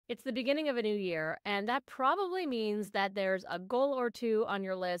It's the beginning of a new year, and that probably means that there's a goal or two on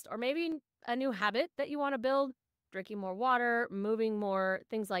your list, or maybe a new habit that you want to build, drinking more water, moving more,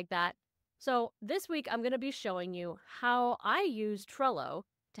 things like that. So, this week I'm going to be showing you how I use Trello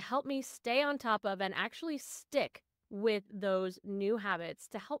to help me stay on top of and actually stick with those new habits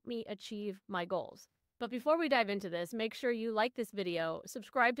to help me achieve my goals. But before we dive into this, make sure you like this video,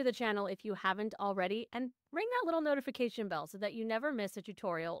 subscribe to the channel if you haven't already, and ring that little notification bell so that you never miss a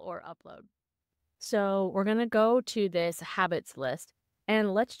tutorial or upload. So we're going to go to this habits list,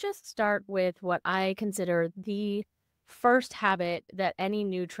 and let's just start with what I consider the first habit that any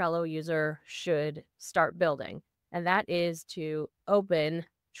new Trello user should start building, and that is to open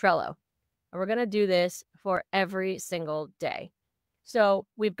Trello. And we're going to do this for every single day. So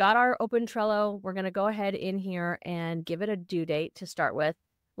we've got our open Trello. We're going to go ahead in here and give it a due date to start with.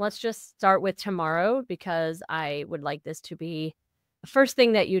 Let's just start with tomorrow because I would like this to be the first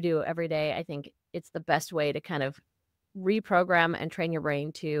thing that you do every day. I think it's the best way to kind of reprogram and train your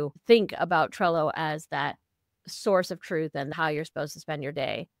brain to think about Trello as that source of truth and how you're supposed to spend your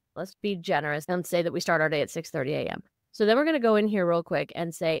day. Let's be generous and say that we start our day at 6:30 a.m. So then we're going to go in here real quick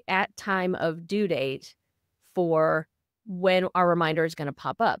and say at time of due date for when our reminder is going to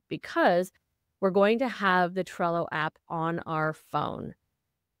pop up, because we're going to have the Trello app on our phone.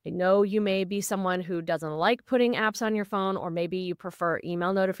 I know you may be someone who doesn't like putting apps on your phone, or maybe you prefer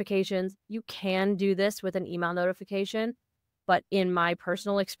email notifications. You can do this with an email notification, but in my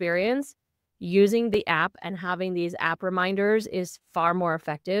personal experience, using the app and having these app reminders is far more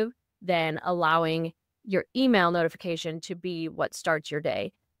effective than allowing your email notification to be what starts your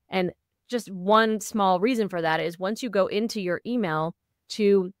day. And just one small reason for that is once you go into your email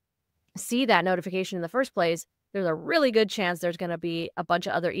to see that notification in the first place, there's a really good chance there's going to be a bunch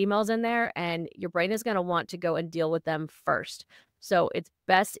of other emails in there, and your brain is going to want to go and deal with them first. So it's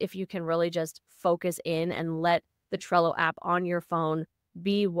best if you can really just focus in and let the Trello app on your phone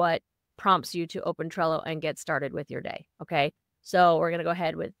be what prompts you to open Trello and get started with your day. Okay. So we're going to go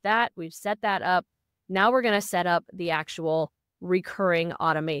ahead with that. We've set that up. Now we're going to set up the actual recurring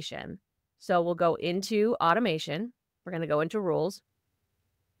automation. So we'll go into automation. We're going to go into rules,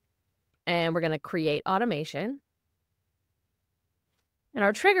 and we're going to create automation. And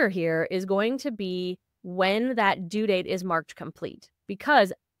our trigger here is going to be when that due date is marked complete,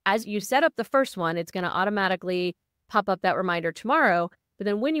 because as you set up the first one, it's going to automatically pop up that reminder tomorrow. But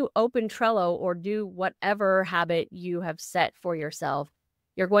then when you open Trello or do whatever habit you have set for yourself,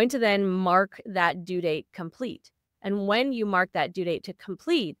 you're going to then mark that due date complete. And when you mark that due date to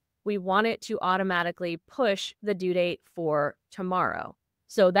complete, we want it to automatically push the due date for tomorrow.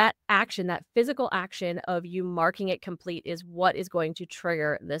 So that action, that physical action of you marking it complete, is what is going to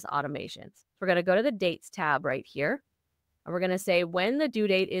trigger this automation. So we're going to go to the dates tab right here, and we're going to say when the due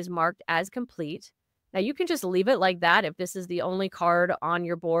date is marked as complete. Now you can just leave it like that if this is the only card on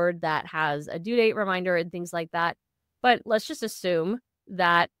your board that has a due date reminder and things like that. But let's just assume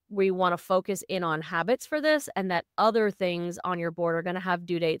that we want to focus in on habits for this, and that other things on your board are going to have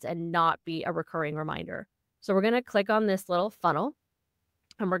due dates and not be a recurring reminder. So we're going to click on this little funnel,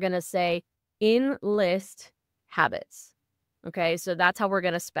 and we're going to say in list habits. Okay, so that's how we're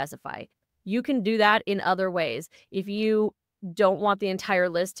going to specify. You can do that in other ways. If you don't want the entire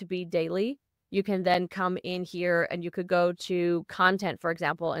list to be daily, you can then come in here and you could go to content, for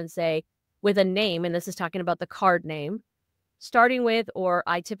example, and say with a name, and this is talking about the card name, starting with, or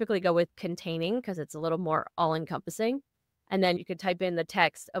I typically go with containing because it's a little more all-encompassing. And then you could type in the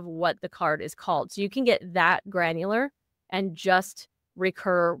text of what the card is called. So you can get that granular and just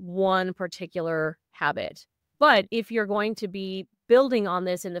recur one particular habit. But if you're going to be building on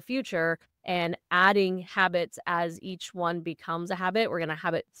this in the future and adding habits as each one becomes a habit, we're going to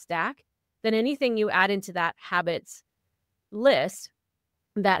habit stack, then anything you add into that habits list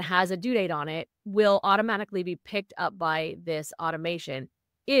that has a due date on it will automatically be picked up by this automation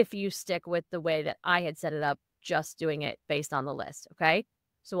if you stick with the way that I had set it up, just doing it based on the list. Okay.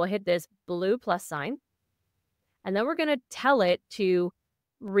 So we'll hit this blue plus sign, and then we're going to tell it to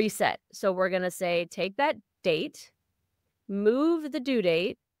reset. So we're going to say, take that date, move the due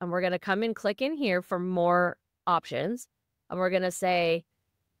date, and we're going to come and click in here for more options. And we're going to say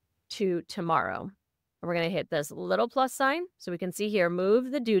to tomorrow. And we're going to hit this little plus sign. So we can see here, move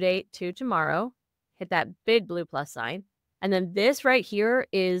the due date to tomorrow, hit that big blue plus sign. And then this right here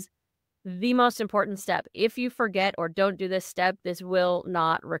is the most important step. If you forget or don't do this step, this will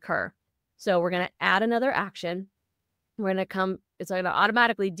not recur. So we're going to add another action. We're going to come, it's going to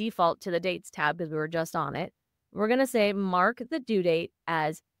automatically default to the dates tab because we were just on it. We're going to say mark the due date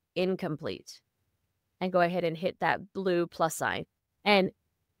as incomplete and go ahead and hit that blue plus sign. And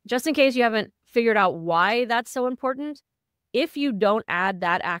just in case you haven't figured out why that's so important, if you don't add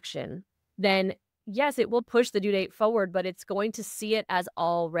that action, then yes, it will push the due date forward, but it's going to see it as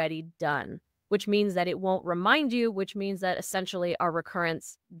already done, which means that it won't remind you, which means that essentially our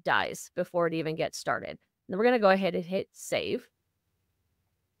recurrence dies before it even gets started. Then we're going to go ahead and hit save.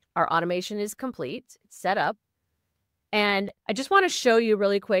 Our automation is complete. It's set up. And I just want to show you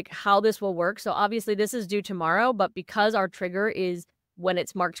really quick how this will work. So obviously this is due tomorrow, but because our trigger is when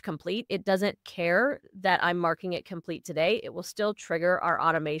it's marked complete, it doesn't care that I'm marking it complete today. It will still trigger our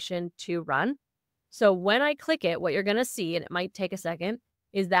automation to run. So when I click it, what you're going to see, and it might take a second,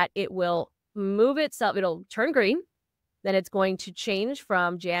 is that it will move itself. It'll turn green. Then it's going to change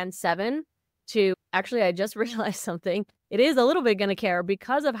from Jan 7 to, actually, I just realized something. It is a little bit going to care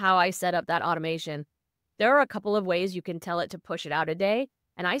because of how I set up that automation. There are a couple of ways you can tell it to push it out a day,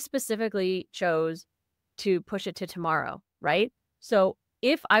 and I specifically chose to push it to tomorrow, right? So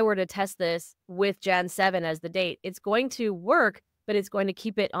if I were to test this with Jan 7 as the date, it's going to work, but it's going to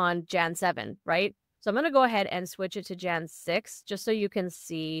keep it on Jan 7, right? So I'm going to go ahead and switch it to Jan 6 just so you can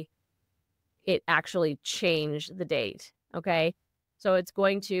see it actually change the date, okay? So it's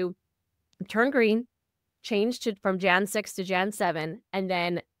going to turn green, change from Jan 6 to Jan 7, and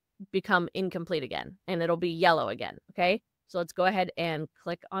then become incomplete again, and it'll be yellow again, okay? So let's go ahead and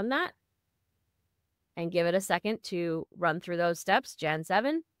click on that and give it a second to run through those steps, Jan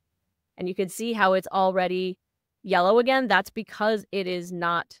 7, and you can see how it's already yellow again. That's because it is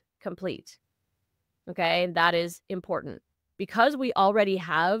not complete, okay? That is important. Because we already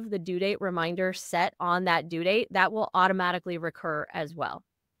have the due date reminder set on that due date, that will automatically recur as well.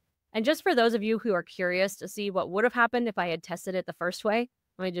 And just for those of you who are curious to see what would have happened if I had tested it the first way,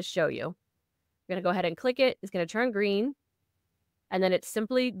 let me just show you. I'm going to go ahead and click it. It's going to turn green. And then it's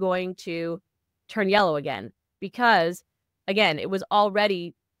simply going to turn yellow again because, again, it was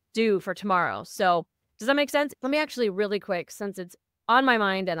already due for tomorrow. So does that make sense? Let me actually really quick, since it's on my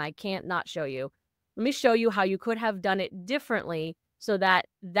mind and I can't not show you, let me show you how you could have done it differently so that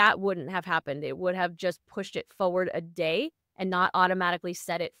that wouldn't have happened. It would have just pushed it forward a day and not automatically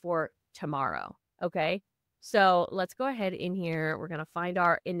set it for tomorrow, okay? So let's go ahead in here. We're going to find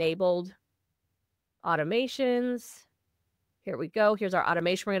our enabled automations. Here we go. Here's our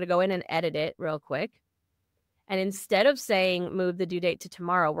automation. We're going to go in and edit it real quick. And instead of saying move the due date to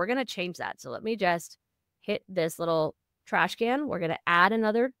tomorrow, we're going to change that. So let me just hit this little trash can. We're going to add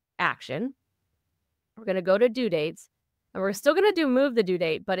another action. We're going to go to due dates, and we're still going to do move the due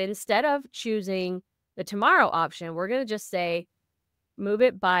date, but instead of choosing the tomorrow option, we're going to just say move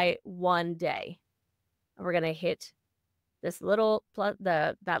it by 1 day. And we're going to hit this little plus,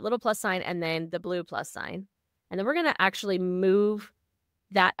 that little plus sign, and then the blue plus sign. And then we're going to actually move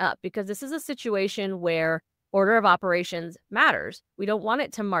that up because this is a situation where order of operations matters. We don't want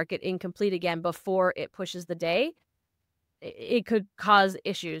it to mark it incomplete again before it pushes the day. It could cause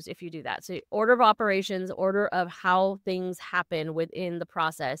issues if you do that. So order of operations, order of how things happen within the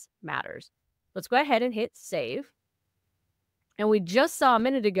process matters. Let's go ahead and hit save. And we just saw a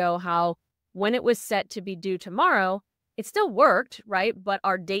minute ago how when it was set to be due tomorrow, it still worked, right? But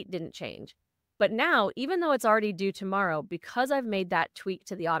our date didn't change. But now, even though it's already due tomorrow, because I've made that tweak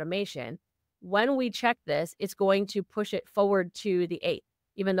to the automation, when we check this, it's going to push it forward to the 8th,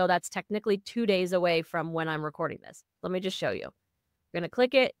 even though that's technically 2 days away from when I'm recording this. Let me just show you. We're going to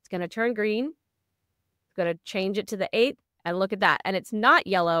click it. It's going to turn green. It's going to change it to the 8th. And look at that. And it's not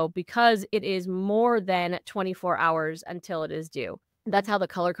yellow because it is more than 24 hours until it is due. That's how the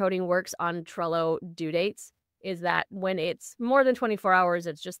color coding works on Trello due dates, is that when it's more than 24 hours,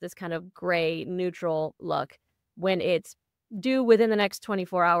 it's just this kind of gray neutral look. When it's due within the next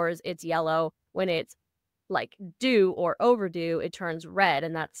 24 hours, it's yellow. When it's like due or overdue, it turns red,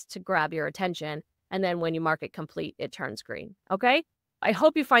 and that's to grab your attention. And then when you mark it complete, it turns green. Okay? I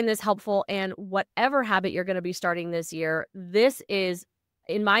hope you find this helpful, and whatever habit you're going to be starting this year, this is,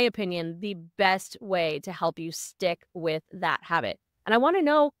 in my opinion, the best way to help you stick with that habit. And I want to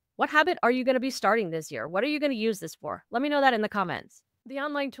know, what habit are you going to be starting this year? What are you going to use this for? Let me know that in the comments. The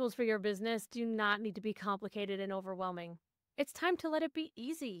online tools for your business do not need to be complicated and overwhelming. It's time to let it be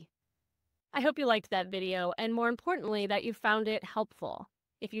easy. I hope you liked that video, and more importantly, that you found it helpful.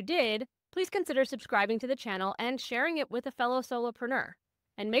 If you did, please consider subscribing to the channel and sharing it with a fellow solopreneur.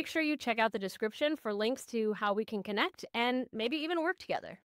 And make sure you check out the description for links to how we can connect and maybe even work together.